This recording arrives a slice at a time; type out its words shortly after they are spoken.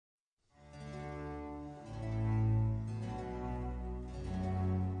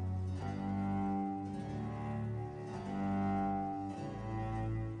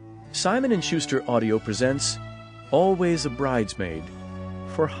Simon & Schuster Audio presents Always a Bridesmaid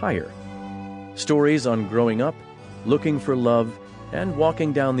for Hire. Stories on growing up, looking for love, and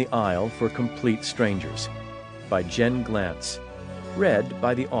walking down the aisle for complete strangers. By Jen Glantz. Read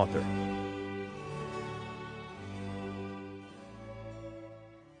by the author.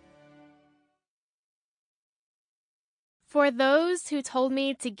 For those who told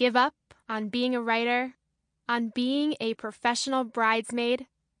me to give up on being a writer, on being a professional bridesmaid,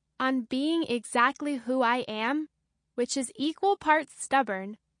 on being exactly who I am, which is equal parts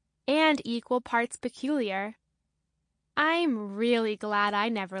stubborn and equal parts peculiar, I'm really glad I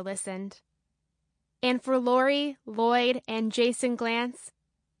never listened. And for Lori, Lloyd, and Jason Glantz,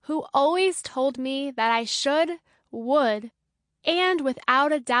 who always told me that I should, would, and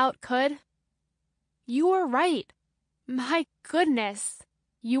without a doubt could, you were right. My goodness,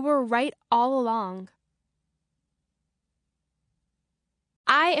 you were right all along.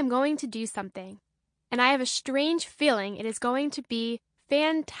 I am going to do something, and I have a strange feeling it is going to be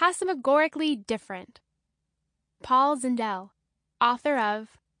phantasmagorically different. Paul Zindel, author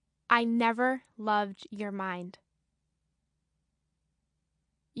of I Never Loved Your Mind.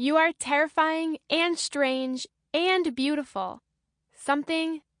 You are terrifying and strange and beautiful,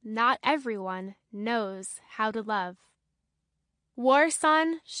 something not everyone knows how to love.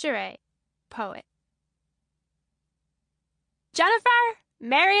 Warsan Shure, poet. Jennifer,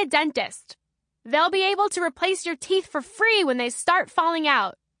 marry a dentist. They'll be able to replace your teeth for free when they start falling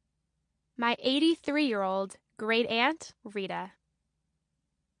out. My 83-year-old great-aunt, Rita.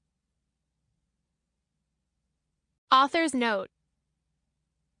 Author's note.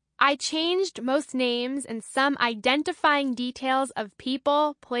 I changed most names and some identifying details of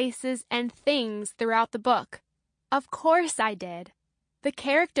people, places, and things throughout the book. Of course I did. The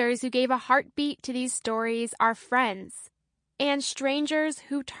characters who gave a heartbeat to these stories are friends, and strangers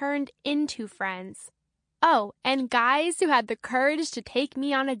who turned into friends. Oh, and guys who had the courage to take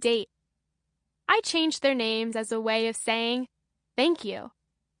me on a date. I changed their names as a way of saying, thank you.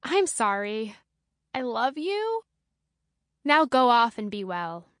 I'm sorry. I love you. Now go off and be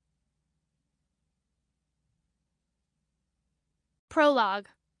well. Prologue.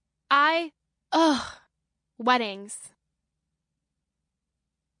 Weddings.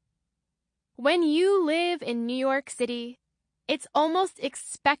 When you live in New York City, it's almost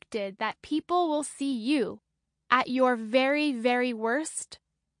expected that people will see you at your very, very worst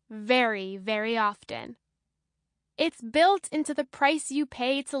very, very often. It's built into the price you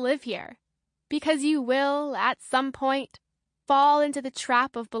pay to live here, because you will, at some point, fall into the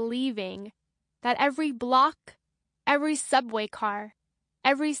trap of believing that every block, every subway car,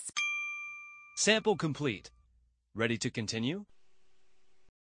 every... Sample complete. Ready to continue?